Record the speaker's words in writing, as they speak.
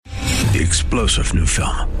The explosive new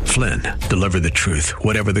film, Flynn, deliver the truth,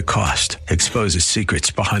 whatever the cost, exposes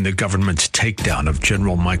secrets behind the government's takedown of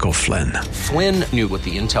General Michael Flynn. Flynn knew what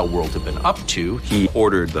the intel world had been up to. He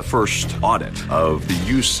ordered the first audit of the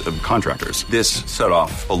use of contractors. This set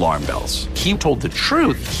off alarm bells. He told the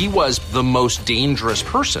truth. He was the most dangerous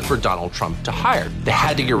person for Donald Trump to hire. They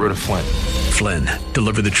had to get rid of Flynn. Flynn,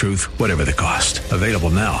 deliver the truth, whatever the cost. Available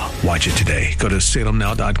now. Watch it today. Go to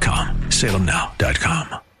salemnow.com.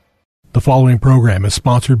 salemnow.com. The following program is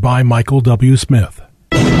sponsored by Michael W. Smith.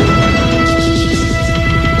 The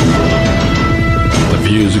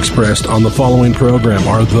views expressed on the following program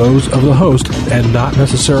are those of the host and not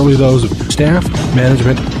necessarily those of staff,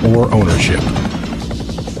 management, or ownership.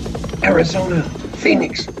 Arizona,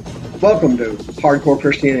 Phoenix. Welcome to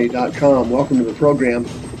HardcoreChristianity.com. Welcome to the program.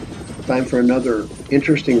 Time for another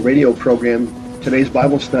interesting radio program. Today's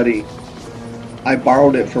Bible study, I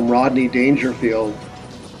borrowed it from Rodney Dangerfield.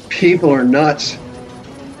 People are nuts.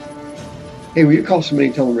 Hey, will you call somebody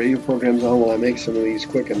and tell them radio programs on while I make some of these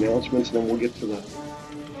quick announcements, and then we'll get to the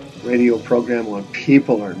radio program on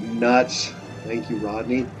People Are Nuts. Thank you,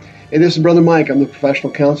 Rodney. Hey, this is Brother Mike. I'm the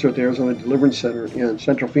professional counselor at the Arizona Deliverance Center in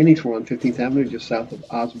Central Phoenix. We're on 15th Avenue, just south of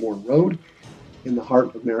Osborne Road, in the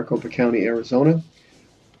heart of Maricopa County, Arizona.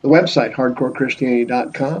 The website,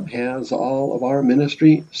 HardcoreChristianity.com, has all of our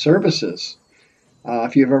ministry services.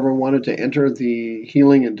 If you've ever wanted to enter the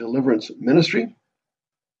healing and deliverance ministry,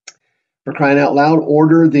 for crying out loud,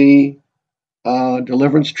 order the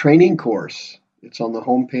deliverance training course. It's on the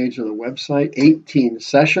homepage of the website. 18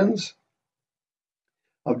 sessions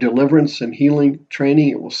of deliverance and healing training.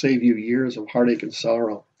 It will save you years of heartache and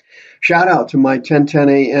sorrow. Shout out to my 1010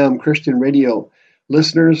 AM Christian radio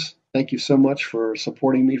listeners. Thank you so much for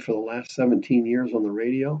supporting me for the last 17 years on the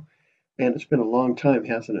radio. And it's been a long time,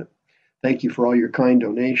 hasn't it? Thank you for all your kind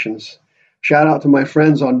donations. Shout out to my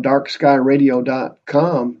friends on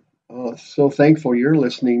darkskyradio.com. So thankful you're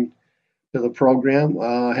listening to the program.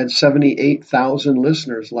 I had 78,000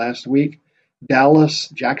 listeners last week. Dallas,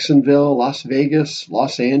 Jacksonville, Las Vegas,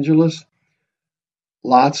 Los Angeles.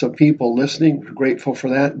 Lots of people listening. We're grateful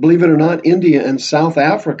for that. Believe it or not, India and South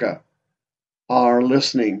Africa are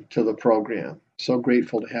listening to the program. So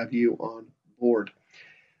grateful to have you on board.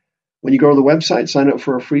 When you go to the website, sign up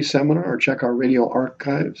for a free seminar or check our radio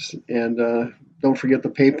archives. And don't forget the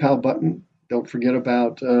PayPal button. Don't forget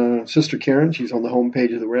about Sister Karen. She's on the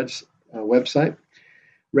homepage of the Reds website.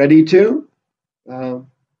 Ready to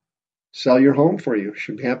sell your home for you.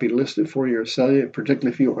 She'll be happy to list it for you or sell it,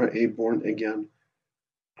 particularly if you are a born-again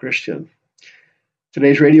Christian.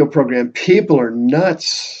 Today's radio program, People Are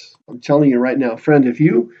Nuts. I'm telling you right now, friend, if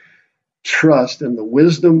you trust in the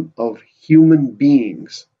wisdom of human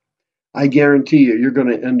beings, I guarantee you're going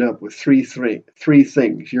to end up with three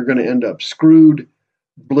things. You're going to end up screwed,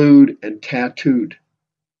 blued, and tattooed.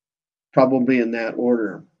 Probably in that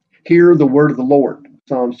order. Hear the word of the Lord.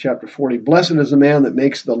 Psalms chapter 40. Blessed is the man that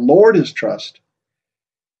makes the Lord his trust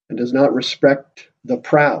and does not respect the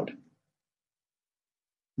proud,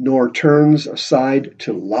 nor turns aside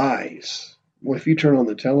to lies. Well, if you turn on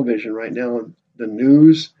the television right now, the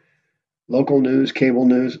news, local news, cable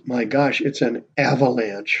news, my gosh, it's an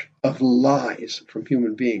avalanche of lies from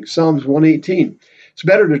human beings. Psalms 118. It's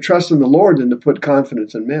better to trust in the Lord than to put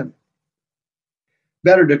confidence in men.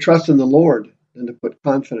 Better to trust in the Lord than to put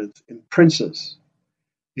confidence in princes.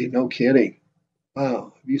 Hey, no kidding.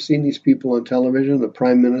 Wow. Have you seen these people on television? The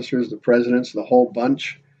prime ministers, the presidents, the whole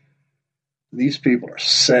bunch? These people are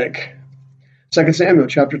sick. 2 Samuel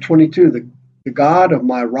chapter 22. The God of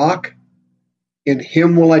my rock, in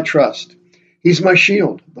him will I trust. He's my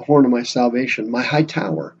shield, the horn of my salvation, my high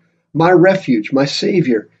tower, my refuge, my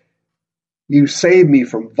Savior. You save me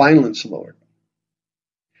from violence, Lord.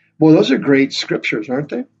 Well, those are great scriptures, aren't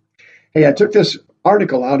they? Hey, I took this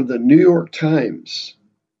article out of the New York Times.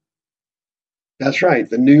 That's right,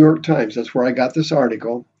 the New York Times. That's where I got this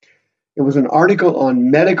article. It was an article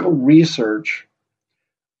on medical research,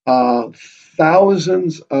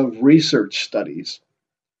 thousands of research studies,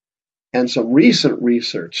 and some recent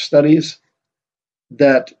research studies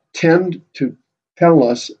that tend to tell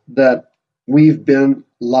us that we've been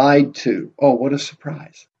lied to. Oh, what a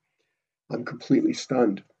surprise. I'm completely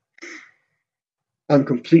stunned.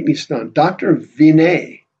 Dr.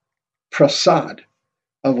 Vinay Prasad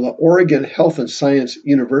of the Oregon Health and Science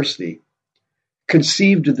University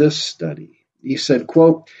conceived this study. He said,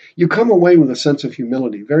 quote, "You come away with a sense of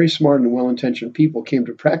humility. Very smart and well-intentioned people came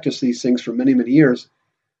to practice these things for many, many years,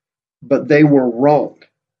 but they were wrong.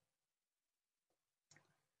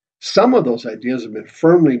 Some of those ideas have been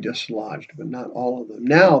firmly dislodged, but not all of them.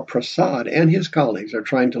 Now, Prasad and his colleagues are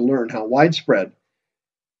trying to learn how widespread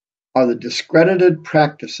are the discredited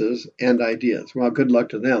practices and ideas. Well, good luck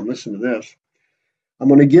to them. Listen to this. I'm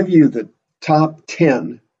going to give you the top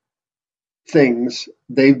 10 things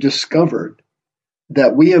they've discovered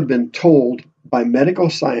that we have been told by medical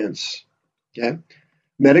science, okay?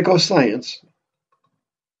 Medical science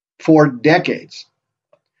for decades.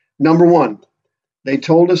 Number one, they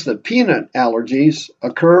told us that peanut allergies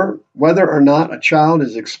occur whether or not a child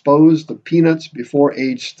is exposed to peanuts before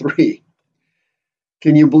age 3.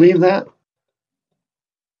 Can you believe that?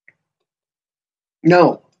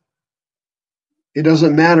 No. It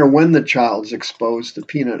doesn't matter when the child's exposed to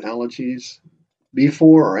peanut allergies,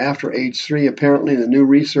 before or after age 3. Apparently, the new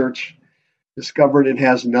research discovered it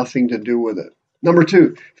has nothing to do with it. Number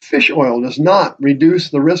two, fish oil does not reduce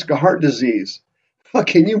the risk of heart disease.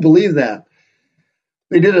 Can you believe that?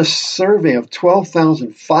 They did a survey of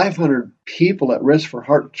 12,500 people at risk for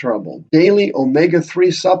heart trouble. Daily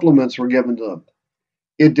omega-3 supplements were given to them.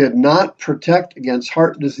 It did not protect against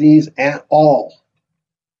heart disease at all.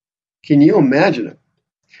 Can you imagine it?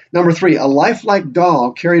 Number three, a lifelike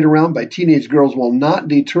doll carried around by teenage girls will not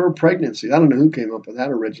deter pregnancy. I don't know who came up with that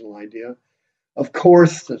original idea. Of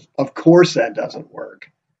course that doesn't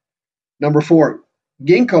work. Number four,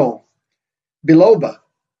 ginkgo biloba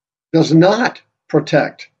does not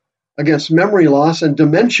protect against memory loss and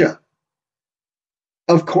dementia.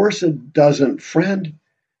 Of course it doesn't, friend.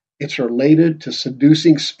 It's related to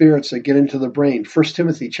seducing spirits that get into the brain. 1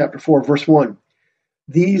 Timothy chapter 4, verse 1.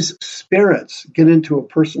 These spirits get into a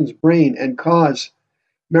person's brain and cause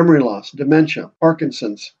memory loss, dementia,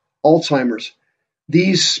 Parkinson's, Alzheimer's.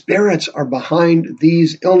 These spirits are behind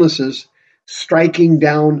these illnesses, striking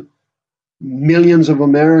down millions of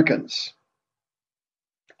Americans.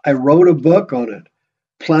 I wrote a book on it,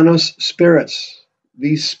 Planos Spirits.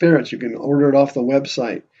 These spirits, you can order it off the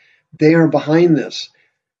website. They are behind this.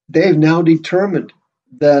 They've now determined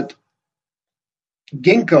that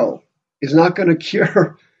ginkgo is not going to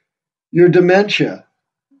cure your dementia.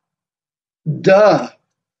 Duh.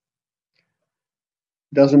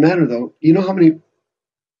 Doesn't matter though. You know how many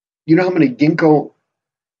ginkgo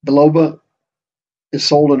biloba is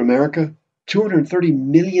sold in America? $230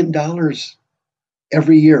 million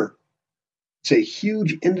every year. It's a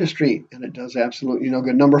huge industry, and it does absolutely no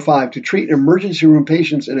good. Number five, to treat emergency room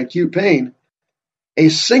patients in acute pain, a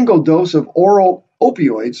single dose of oral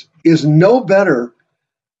opioids is no better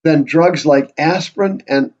than drugs like aspirin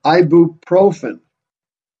and ibuprofen.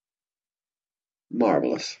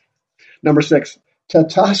 Marvelous. Number six,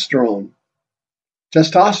 testosterone.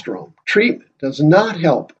 Testosterone treatment does not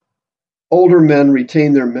help older men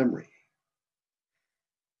retain their memory.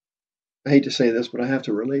 I hate to say this, but I have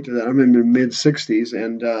to relate to that. I'm in my mid-60s,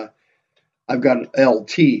 and I've got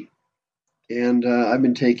LT, and I've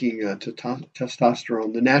been taking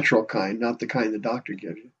testosterone, the natural kind, not the kind the doctor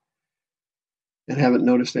gives you, and haven't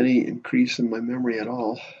noticed any increase in my memory at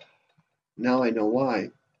all. Now I know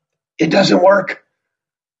why. It doesn't work.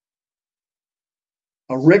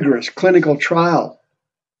 A rigorous clinical trial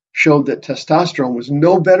showed that testosterone was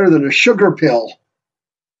no better than a sugar pill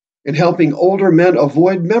in helping older men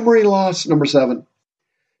avoid memory loss. Number seven,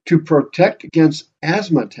 to protect against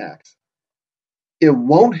asthma attacks. It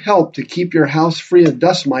won't help to keep your house free of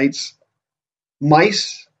dust mites,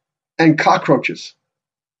 mice, and cockroaches.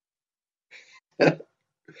 Can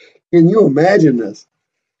you imagine this?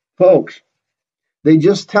 Folks, they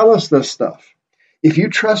just tell us this stuff. If you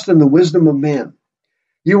trust in the wisdom of man,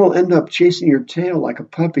 you will end up chasing your tail like a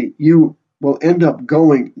puppy. You will end up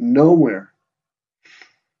going nowhere.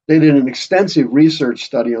 They did an extensive research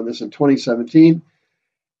study on this in 2017,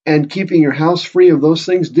 and keeping your house free of those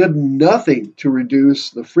things did nothing to reduce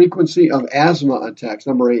the frequency of asthma attacks.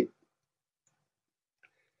 Number 8,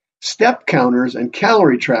 step counters and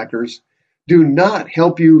calorie trackers do not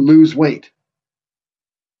help you lose weight.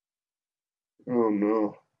 Oh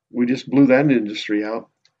no, we just blew that industry out.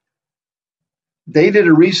 They did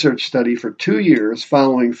a research study for 2 years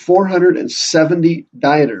following 470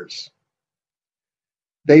 dieters.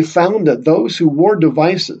 They found that those who wore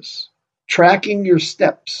devices tracking your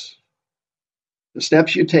steps, the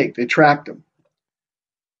steps you take, they tracked them.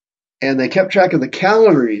 And they kept track of the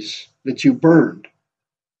calories that you burned.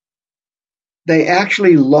 They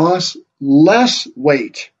actually lost less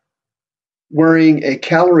weight wearing a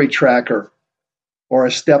calorie tracker or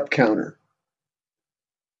a step counter.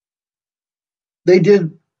 They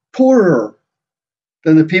did poorer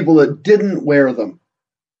than the people that didn't wear them.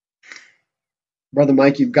 Brother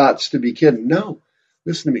Mike, you've got to be kidding. No,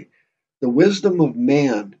 listen to me. The wisdom of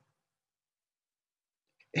man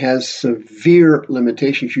has severe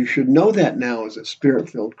limitations. You should know that now as a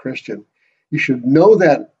spirit-filled Christian. You should know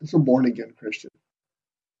that as a born-again Christian.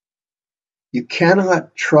 You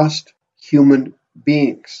cannot trust human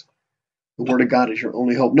beings. The Word of God is your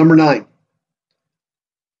only hope. Number 9,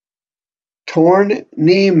 torn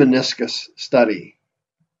knee meniscus study.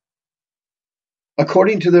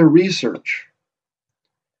 According to their research,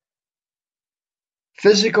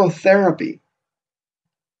 physical therapy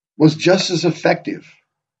was just as effective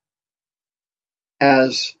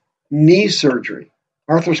as knee surgery,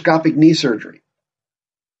 arthroscopic knee surgery.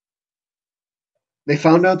 They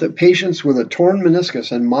found out that patients with a torn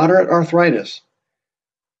meniscus and moderate arthritis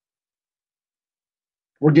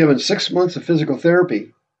were given 6 months of physical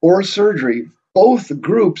therapy or surgery. Both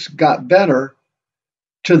groups got better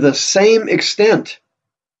to the same extent.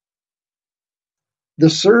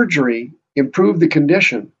 The surgery improved the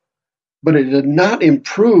condition, but it did not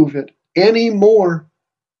improve it any more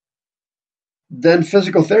than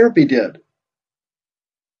physical therapy did.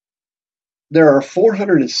 There are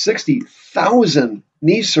 460,000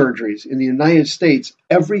 knee surgeries in the United States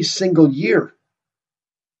every single year.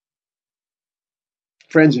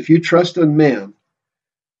 Friends, if you trust in man,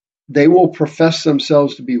 they will profess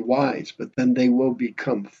themselves to be wise, but then they will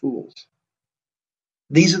become fools.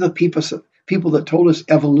 These are the people that told us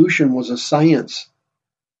evolution was a science.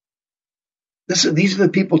 These are the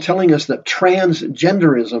people telling us that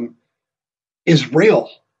transgenderism is real.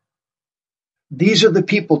 These are the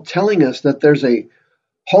people telling us that there's a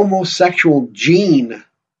homosexual gene.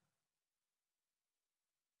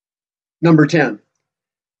 Number 10,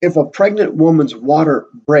 if a pregnant woman's water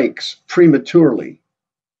breaks prematurely,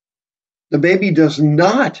 the baby does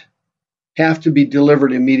not have to be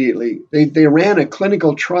delivered immediately. They ran a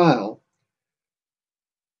clinical trial.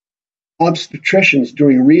 Obstetricians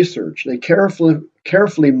doing research, they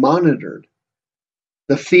carefully monitored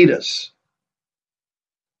the fetus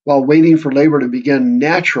while waiting for labor to begin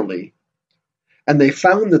naturally, and they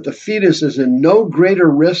found that the fetus is in no greater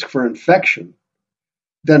risk for infection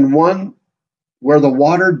than one where the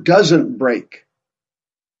water doesn't break.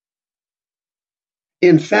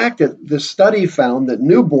 In fact, the study found that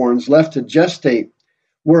newborns left to gestate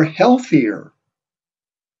were healthier,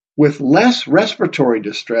 with less respiratory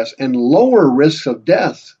distress and lower risks of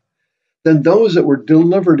death than those that were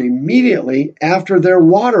delivered immediately after their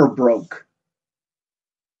water broke.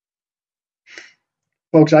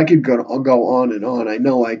 Folks, I could go on and on. I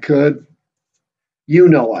know I could. You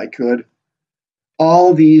know I could.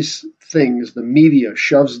 All these things the media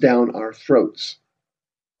shoves down our throats.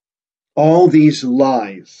 All these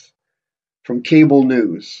lies from cable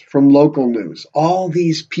news, from local news, all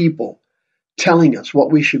these people telling us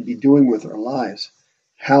what we should be doing with our lives,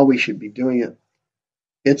 how we should be doing it.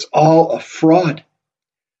 It's all a fraud.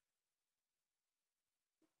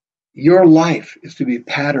 Your life is to be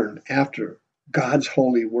patterned after God's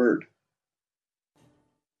holy word.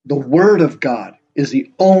 The word of God is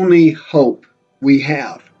the only hope we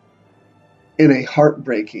have in a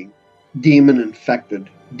heartbreaking, demon-infected,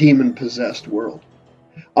 demon-possessed world.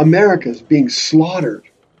 America is being slaughtered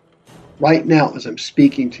right now as I'm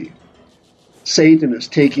speaking to you. Satan is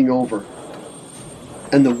taking over.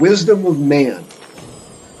 And the wisdom of man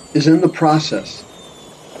is in the process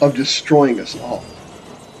of destroying us all.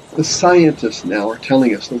 The scientists now are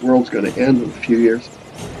telling us the world's going to end in a few years.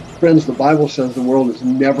 Friends, the Bible says the world is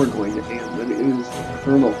never going to end, that it is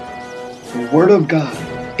eternal. The Word of God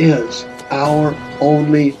is our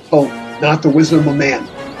only hope, not the wisdom of man.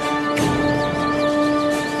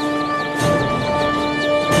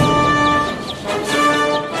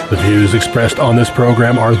 The views expressed on this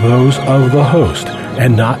program are those of the host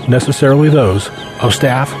and not necessarily those of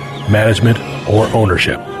staff, management, or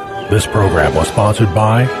ownership. This program was sponsored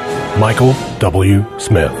by Michael W.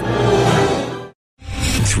 Smith.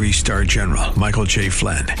 3-star General Michael J.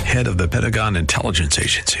 Flynn, head of the Pentagon Intelligence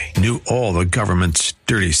Agency, knew all the government's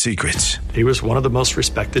dirty secrets. He was one of the most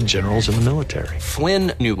respected generals in the military.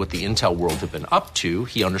 Flynn knew what the intel world had been up to.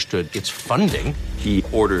 He understood its funding. He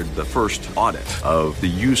ordered the first audit of the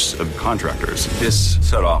use of contractors. This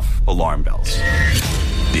set off alarm bells.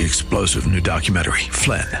 The explosive new documentary,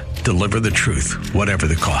 Flynn, Deliver the Truth, Whatever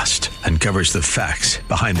the Cost, uncovers the facts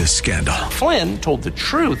behind this scandal. Flynn told the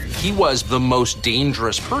truth. He was the most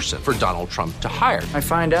dangerous person for Donald Trump to hire. I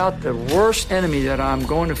find out the worst enemy that I'm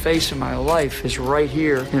going to face in my life is right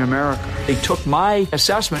here in America. They took my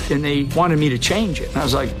assessment and they wanted me to change it. And I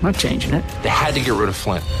was like, I'm not changing it. They had to get rid of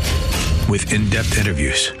Flynn. With in-depth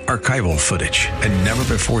interviews, archival footage, and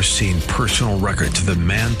never-before-seen personal records of the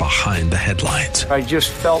man behind the headlines. I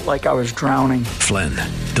just felt like I was drowning. Flynn,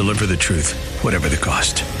 Deliver the Truth, Whatever the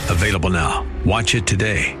Cost. Available now. Watch it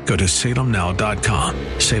today. Go to salemnow.com.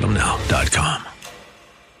 salemnow.com.